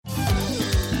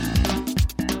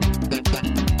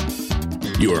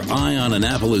Your Eye on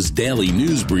Annapolis daily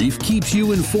news brief keeps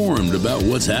you informed about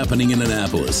what's happening in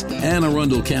Annapolis, Anne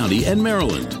Arundel County, and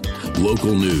Maryland.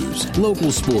 Local news,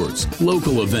 local sports,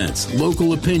 local events,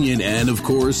 local opinion, and, of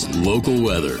course, local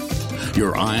weather.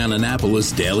 Your Eye on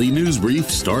Annapolis daily news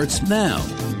brief starts now.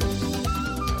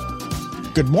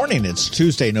 Good morning. It's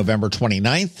Tuesday, November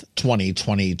 29th,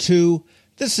 2022.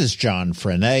 This is John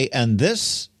Frenaye, and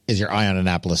this is your Eye on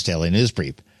Annapolis daily news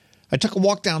brief. I took a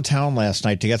walk downtown last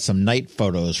night to get some night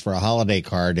photos for a holiday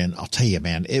card, and I'll tell you,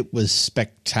 man, it was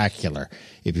spectacular.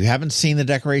 If you haven't seen the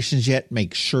decorations yet,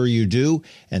 make sure you do,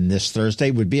 and this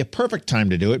Thursday would be a perfect time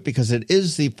to do it because it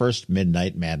is the first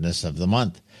Midnight Madness of the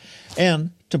month.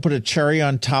 And to put a cherry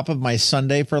on top of my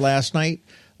sundae for last night,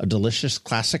 a delicious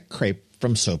classic crepe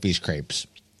from Sophie's Crepes.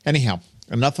 Anyhow,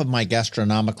 enough of my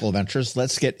gastronomical ventures.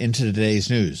 Let's get into today's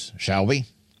news, shall we?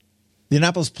 The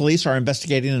Annapolis police are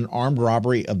investigating an armed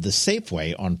robbery of the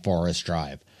Safeway on Forest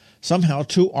Drive. Somehow,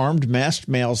 two armed masked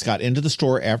males got into the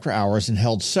store after hours and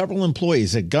held several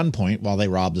employees at gunpoint while they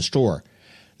robbed the store.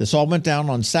 This all went down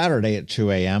on Saturday at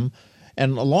 2 a.m.,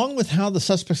 and along with how the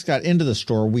suspects got into the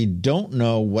store, we don't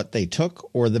know what they took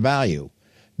or the value.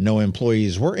 No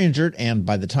employees were injured, and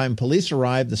by the time police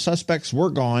arrived, the suspects were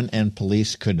gone and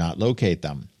police could not locate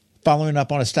them. Following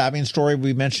up on a stabbing story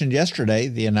we mentioned yesterday,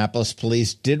 the Annapolis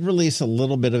police did release a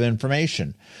little bit of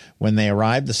information. When they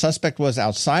arrived, the suspect was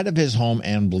outside of his home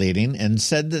and bleeding and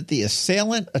said that the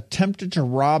assailant attempted to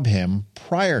rob him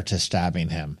prior to stabbing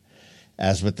him.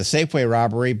 As with the Safeway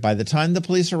robbery, by the time the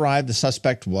police arrived, the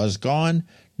suspect was gone.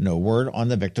 No word on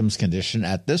the victim's condition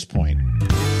at this point.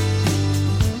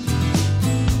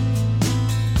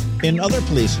 In other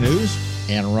police news,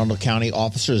 Anne Arundel County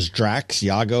officers Drax,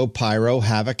 Yago, Pyro,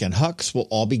 Havoc, and Hux will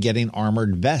all be getting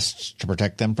armored vests to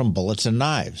protect them from bullets and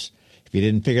knives. If you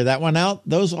didn't figure that one out,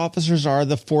 those officers are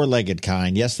the four-legged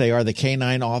kind. Yes, they are the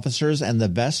K-9 officers, and the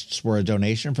vests were a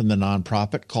donation from the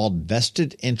nonprofit called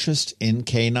Vested Interest in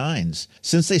K-9s.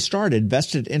 Since they started,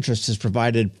 Vested Interest has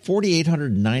provided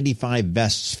 4,895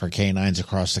 vests for K-9s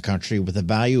across the country with a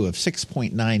value of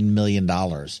 $6.9 million.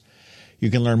 You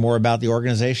can learn more about the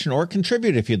organization or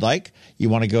contribute if you'd like. You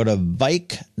want to go to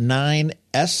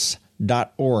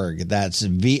VIK9s.org. That's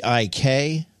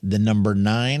VIK, the number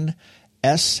 9,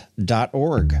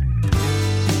 S.org.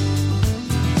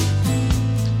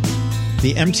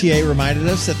 The MTA reminded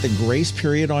us that the grace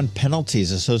period on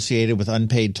penalties associated with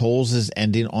unpaid tolls is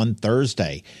ending on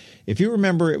Thursday. If you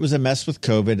remember, it was a mess with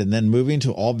COVID, and then moving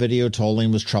to all video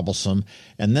tolling was troublesome,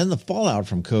 and then the fallout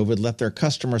from COVID left their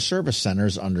customer service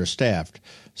centers understaffed.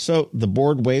 So the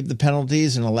board waived the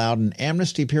penalties and allowed an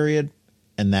amnesty period,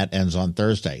 and that ends on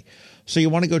Thursday. So you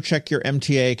want to go check your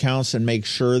MTA accounts and make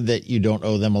sure that you don't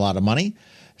owe them a lot of money.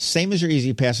 Same as your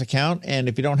EasyPass account, and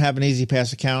if you don't have an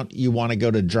EasyPass account, you want to go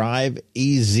to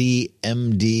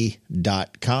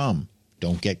driveeasymd.com.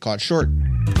 Don't get caught short.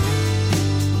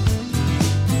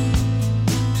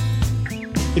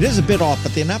 It is a bit off,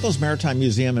 but the Annapolis Maritime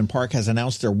Museum and Park has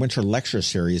announced their winter lecture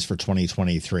series for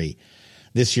 2023.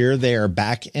 This year, they are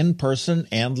back in person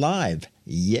and live.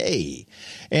 Yay!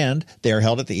 And they are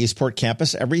held at the Eastport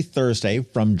campus every Thursday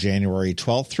from January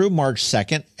 12th through March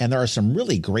 2nd, and there are some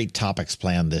really great topics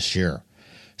planned this year.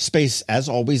 Space, as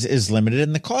always, is limited,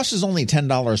 and the cost is only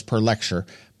 $10 per lecture.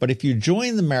 But if you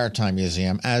join the Maritime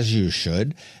Museum, as you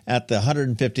should, at the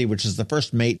 150, which is the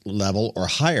first mate level or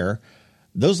higher,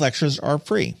 those lectures are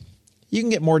free. You can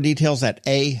get more details at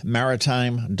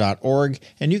amaritime.org,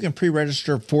 and you can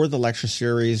pre-register for the lecture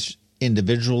series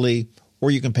individually, or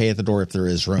you can pay at the door if there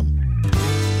is room.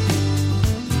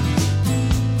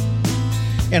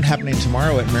 And happening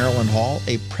tomorrow at Maryland Hall,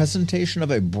 a presentation of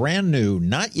a brand new,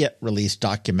 not yet released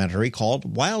documentary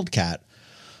called Wildcat.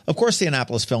 Of course, the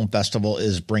Annapolis Film Festival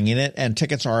is bringing it, and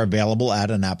tickets are available at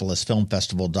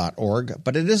AnnapolisFilmFestival.org.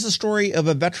 But it is the story of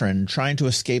a veteran trying to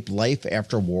escape life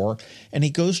after war, and he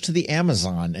goes to the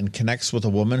Amazon and connects with a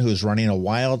woman who is running a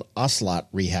wild ocelot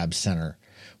rehab center.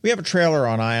 We have a trailer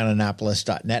on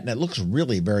eyeonannapolis.net, and it looks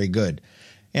really very good.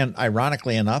 And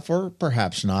ironically enough, or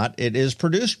perhaps not, it is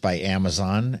produced by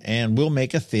Amazon and will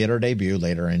make a theater debut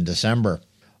later in December.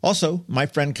 Also, my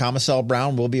friend Commacel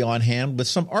Brown will be on hand with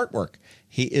some artwork.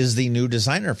 He is the new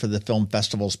designer for the film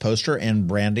festival's poster and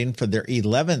branding for their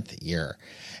 11th year.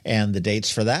 And the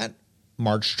dates for that,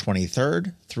 March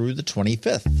 23rd through the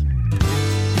 25th.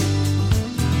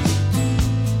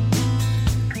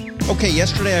 Okay,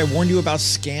 yesterday I warned you about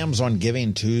scams on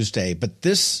Giving Tuesday, but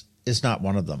this is not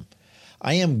one of them.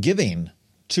 I am giving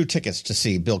 2 tickets to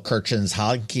see Bill Kirchin's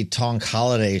Honky Tonk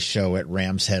Holiday Show at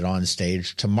Ram's Head on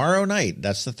stage tomorrow night.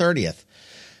 That's the 30th.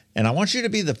 And I want you to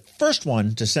be the first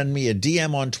one to send me a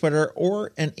DM on Twitter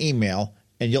or an email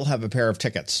and you'll have a pair of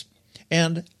tickets.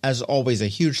 And, as always, a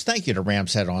huge thank you to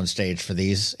Rams Head On Stage for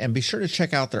these, and be sure to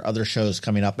check out their other shows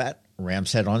coming up at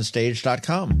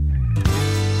ramsheadonstage.com.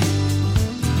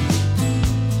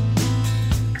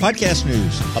 Podcast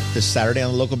news. Up this Saturday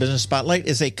on the Local Business Spotlight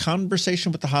is a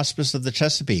conversation with the Hospice of the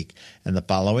Chesapeake, and the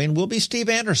following will be Steve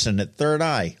Anderson at Third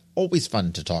Eye. Always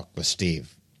fun to talk with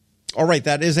Steve. All right,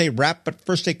 that is a wrap, but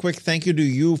first a quick thank you to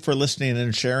you for listening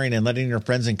and sharing and letting your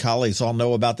friends and colleagues all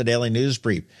know about the Daily News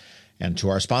Brief. And to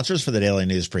our sponsors for the Daily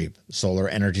News Brief, Solar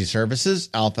Energy Services,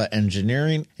 Alpha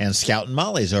Engineering, and Scout and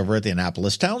Molly's over at the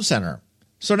Annapolis Town Center.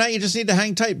 So now you just need to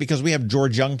hang tight because we have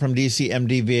George Young from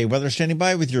DCMDVA Weather standing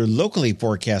by with your locally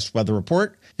forecast weather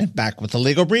report. And back with the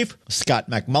legal brief, Scott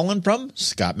McMullen from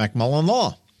Scott McMullen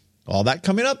Law. All that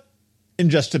coming up in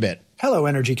just a bit. Hello,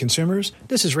 energy consumers.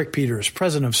 This is Rick Peters,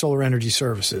 president of Solar Energy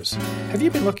Services. Have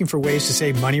you been looking for ways to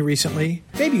save money recently?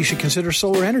 Maybe you should consider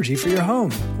solar energy for your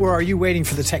home. Or are you waiting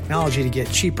for the technology to get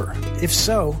cheaper? If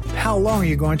so, how long are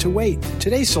you going to wait?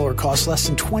 Today's solar costs less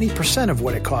than 20% of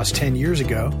what it cost 10 years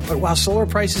ago. But while solar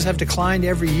prices have declined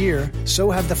every year, so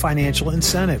have the financial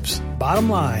incentives. Bottom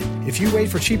line, if you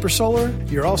wait for cheaper solar,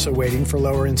 you're also waiting for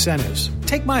lower incentives.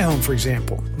 Take my home, for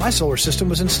example. My solar system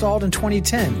was installed in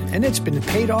 2010, and it's been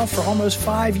paid off for almost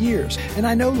 5 years, and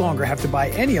I no longer have to buy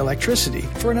any electricity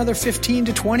for another 15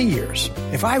 to 20 years.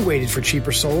 If I waited for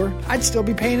cheaper solar, I'd still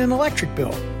be paying an electric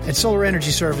bill. At Solar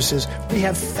Energy Services, we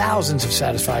have thousands of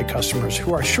satisfied customers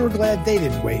who are sure glad they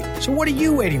didn't wait. So what are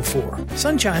you waiting for?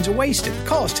 Sunshine's a wasted.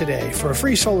 Call us today for a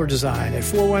free solar design at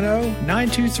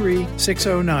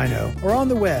 410-923-6090 or on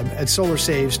the web at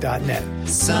solarsaves.net.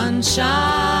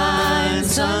 Sunshine,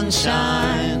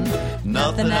 sunshine,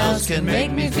 nothing else can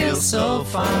make me feel so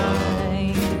fine.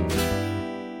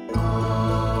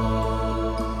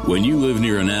 When you live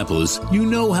near Annapolis, you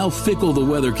know how fickle the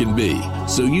weather can be.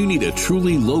 So you need a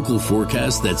truly local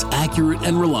forecast that's accurate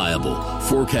and reliable.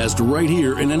 Forecast right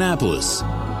here in Annapolis.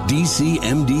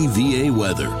 DCMDVA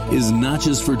Weather is not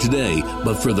just for today,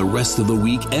 but for the rest of the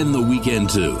week and the weekend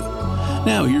too.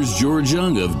 Now here's George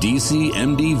Young of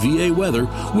DCMDVA Weather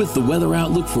with the weather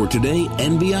outlook for today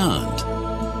and beyond.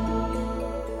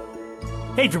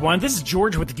 Hey everyone, this is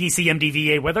George with the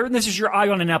DCMDVA Weather, and this is your Eye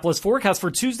on Annapolis forecast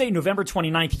for Tuesday, November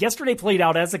 29th. Yesterday played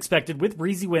out as expected with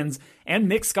breezy winds and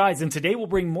mixed skies, and today will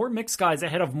bring more mixed skies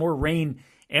ahead of more rain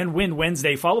and wind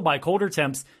Wednesday, followed by colder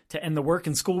temps to end the work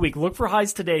and school week. Look for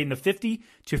highs today in the 50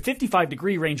 to 55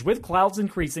 degree range with clouds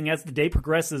increasing as the day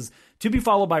progresses, to be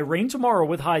followed by rain tomorrow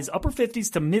with highs upper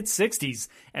 50s to mid 60s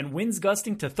and winds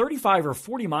gusting to 35 or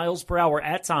 40 miles per hour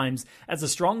at times as a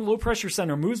strong low pressure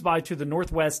center moves by to the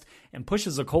northwest and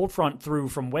pushes a cold front through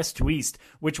from west to east,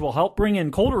 which will help bring in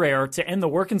colder air to end the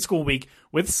work and school week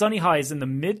with sunny highs in the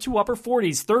mid to upper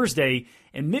 40s Thursday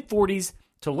and mid 40s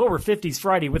to lower 50s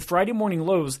Friday, with Friday morning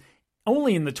lows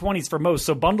only in the 20s for most,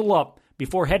 so bundle up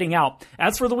before heading out.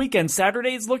 As for the weekend,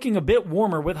 Saturday is looking a bit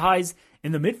warmer with highs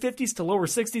in the mid-50s to lower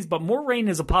 60s, but more rain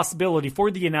is a possibility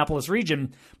for the Annapolis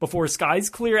region before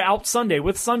skies clear out Sunday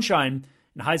with sunshine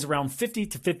and highs around 50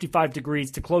 to 55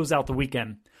 degrees to close out the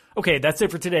weekend. Okay, that's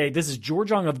it for today. This is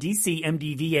George Young of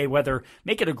DCMDVA Weather.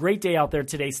 Make it a great day out there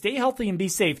today. Stay healthy and be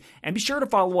safe. And be sure to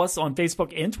follow us on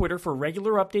Facebook and Twitter for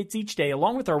regular updates each day,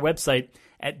 along with our website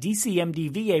at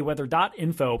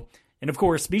dcmdvaweather.info. And of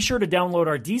course, be sure to download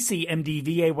our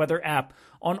DCMDVA Weather app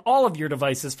on all of your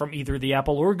devices from either the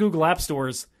Apple or Google App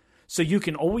Stores, so you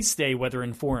can always stay weather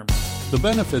informed. The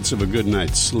benefits of a good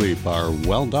night's sleep are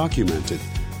well documented.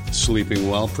 Sleeping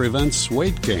well prevents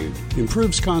weight gain,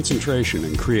 improves concentration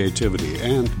and creativity,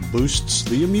 and boosts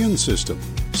the immune system.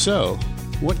 So,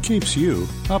 what keeps you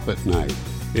up at night?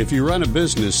 If you run a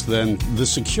business, then the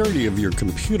security of your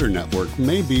computer network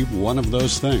may be one of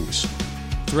those things.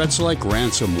 Threats like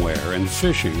ransomware and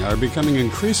phishing are becoming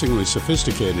increasingly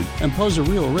sophisticated and pose a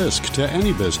real risk to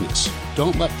any business.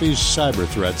 Don't let these cyber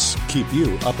threats keep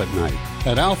you up at night.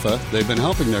 At Alpha, they've been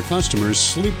helping their customers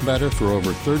sleep better for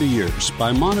over 30 years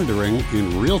by monitoring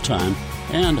in real time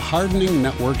and hardening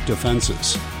network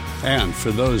defenses. And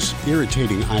for those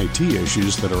irritating IT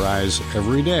issues that arise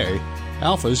every day,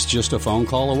 Alpha's just a phone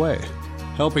call away,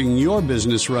 helping your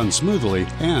business run smoothly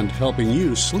and helping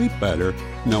you sleep better,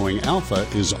 knowing Alpha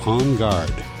is on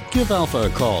guard. Give Alpha a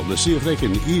call to see if they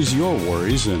can ease your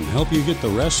worries and help you get the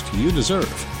rest you deserve.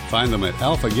 Find them at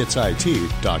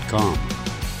alphagetsit.com.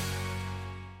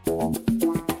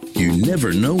 You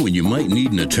never know when you might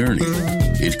need an attorney.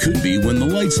 It could be when the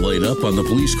lights light up on the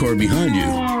police car behind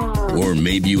you. Or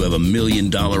maybe you have $1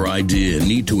 million idea and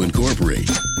need to incorporate.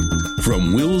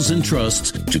 From wills and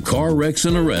trusts to car wrecks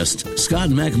and arrests, Scott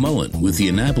McMullen with the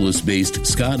Annapolis-based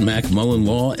Scott McMullen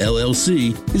Law,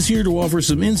 LLC, is here to offer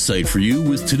some insight for you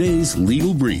with today's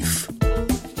Legal Brief.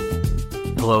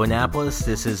 Hello, Annapolis.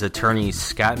 This is attorney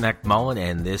Scott McMullen,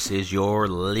 and this is your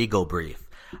Legal Brief.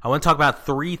 I want to talk about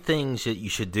 3 things that you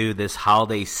should do this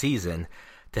holiday season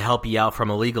to help you out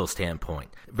from a legal standpoint.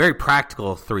 Very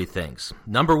practical 3 things.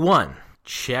 Number 1,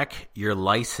 check your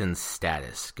license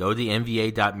status. Go to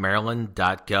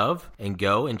nva.maryland.gov and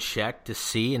go and check to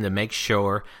see and to make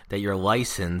sure that your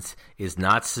license is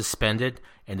not suspended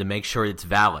and to make sure it's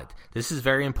valid. This is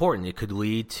very important. It could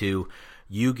lead to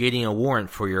you getting a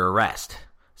warrant for your arrest.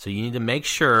 So you need to make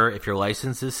sure if your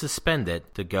license is suspended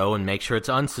to go and make sure it's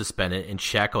unsuspended and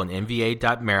check on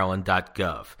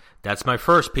nva.maryland.gov. That's my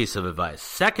first piece of advice.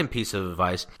 Second piece of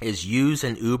advice is use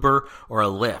an Uber or a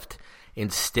Lyft.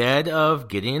 Instead of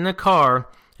getting in a car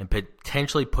and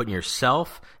potentially putting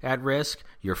yourself at risk,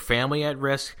 your family at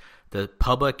risk, the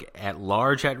public at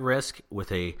large at risk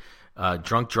with a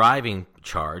drunk driving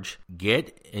charge,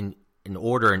 get in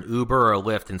order an Uber or a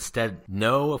Lyft. Instead,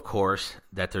 know, of course,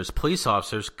 that there's police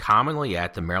officers commonly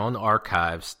at the Maryland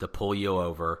Archives to pull you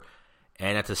over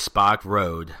and at the Spock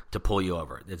Road to pull you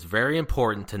over. It's very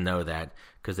important to know that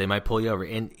because they might pull you over.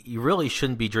 And you really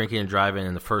shouldn't be drinking and driving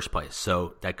in the first place.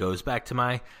 So that goes back to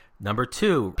my number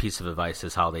 2 piece of advice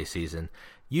this holiday season.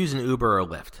 Use an Uber or a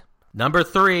Lyft. Number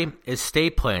 3 is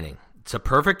estate planning. It's a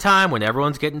perfect time when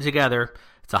everyone's getting together.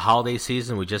 It's a holiday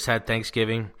season. We just had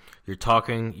Thanksgiving. You're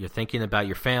thinking about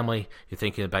your family, you're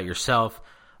thinking about yourself.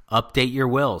 Update your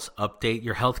wills, update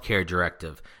your healthcare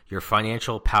directive, your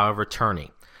financial power of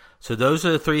attorney. So those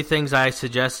are the 3 things I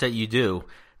suggest that you do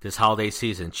this holiday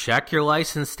season. Check your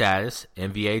license status,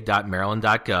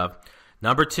 nva.maryland.gov.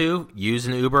 Number 2, use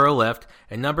an Uber or Lyft.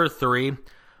 And number 3,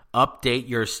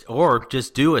 update or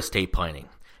just do estate planning.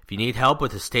 If you need help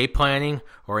with estate planning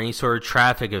or any sort of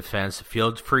traffic offense,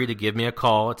 feel free to give me a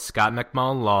call at Scott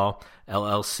McMullen Law,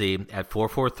 LLC at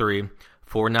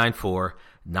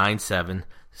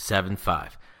 443-494-9775.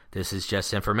 This is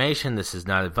just information. This is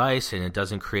not advice, and it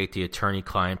doesn't create the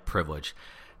attorney-client privilege.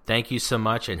 Thank you so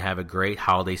much, and have a great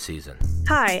holiday season.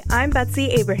 Hi, I'm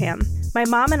Betsy Abraham. My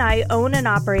mom and I own and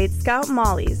operate Scout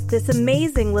Molly's, this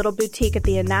amazing little boutique at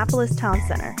the Annapolis Town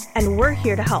Center, and we're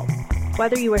here to help.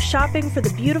 Whether you are shopping for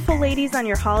the beautiful ladies on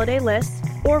your holiday list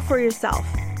or for yourself,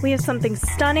 we have something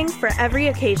stunning for every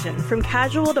occasion, from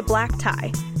casual to black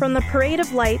tie. From the Parade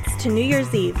of Lights to New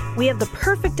Year's Eve, we have the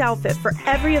perfect outfit for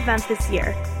every event this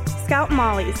year. Scout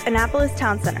Molly's, Annapolis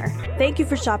Town Center. Thank you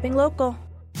for shopping local.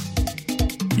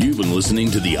 You've been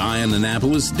listening to the Eye on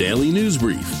Annapolis Daily News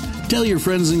Brief. Tell your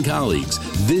friends and colleagues,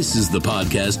 this is the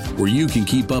podcast where you can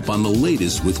keep up on the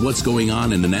latest with what's going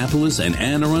on in Annapolis and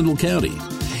Anne Arundel County.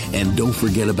 And don't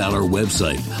forget about our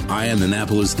website,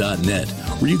 eyeonannapolis.net,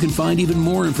 where you can find even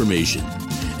more information.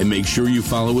 And make sure you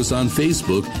follow us on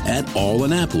Facebook at All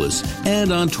Annapolis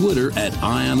and on Twitter at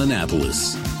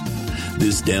EyeOnAnnapolis.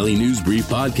 This Daily News Brief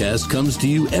podcast comes to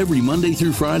you every Monday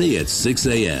through Friday at 6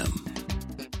 a.m.